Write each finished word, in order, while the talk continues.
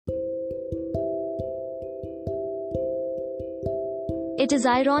It is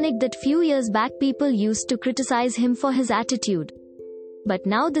ironic that few years back people used to criticize him for his attitude. But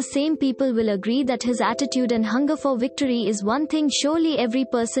now the same people will agree that his attitude and hunger for victory is one thing surely every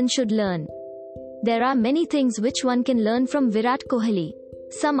person should learn. There are many things which one can learn from Virat Kohli.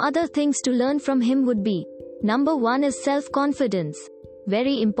 Some other things to learn from him would be: number 1 is self-confidence.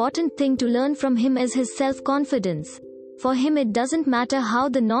 Very important thing to learn from him is his self-confidence. For him it doesn't matter how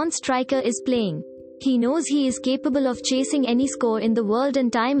the non-striker is playing. He knows he is capable of chasing any score in the world,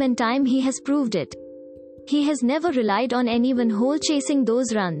 and time he has proved it. He has never relied on anyone whole chasing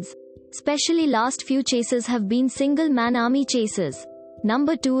those runs. Especially last few chases have been single-man army chases.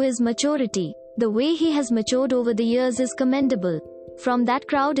 Number 2 is maturity. The way he has matured over the years is commendable. From that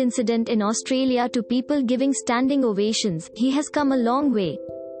crowd incident in Australia to people giving standing ovations, he has come a long way.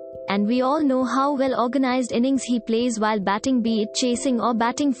 And we all know how well organized innings he plays while batting, be it chasing or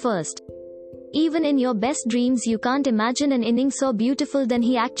batting first. Even in your best dreams you can't imagine an innings so beautiful than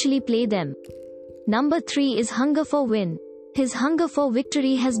he actually played them. Number 3 is hunger for win. His hunger for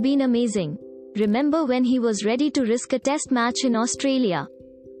victory has been amazing. Remember when he was ready to risk a test match in Australia?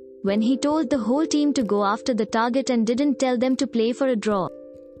 When he told the whole team to go after the target and didn't tell them to play for a draw.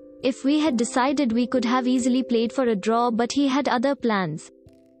 If we had decided, we could have easily played for a draw, but he had other plans.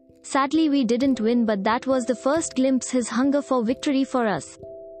 Sadly we didn't win, but that was the first glimpse his hunger for victory for us.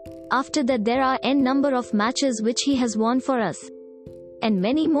 After that there are n number of matches which he has won for us. And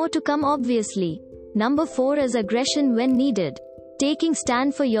many more to come obviously. Number 4 is aggression when needed. Taking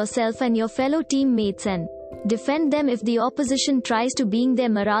stand for yourself and your fellow teammates and defend them if the opposition tries to bring their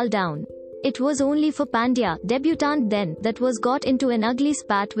morale down. It was only for Pandya, debutant then, that was got into an ugly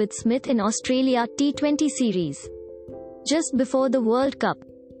spat with Smith in Australia T20 series. Just before the World Cup.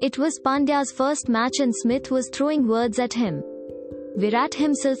 It was Pandya's first match and Smith was throwing words at him. Virat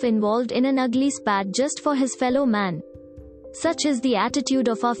himself involved in an ugly spat just for his fellow man. Such is the attitude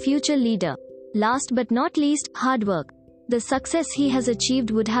of our future leader. Last but not least, hard work. The success he has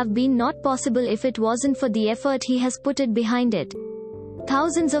achieved would have been not possible if it wasn't for the effort he has put it behind it.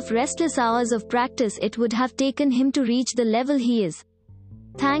 Thousands of restless hours of practice it would have taken him to reach the level he is.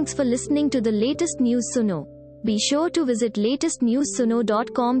 Thanks for listening to the latest News Suno. Be sure to visit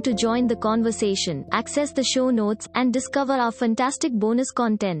latestnewssuno.com to join the conversation, access the show notes, and discover our fantastic bonus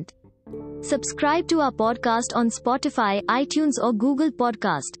content. Subscribe to our podcast on Spotify, iTunes or Google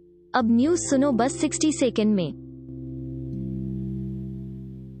Podcast. अब news सुनो बस 60 second में.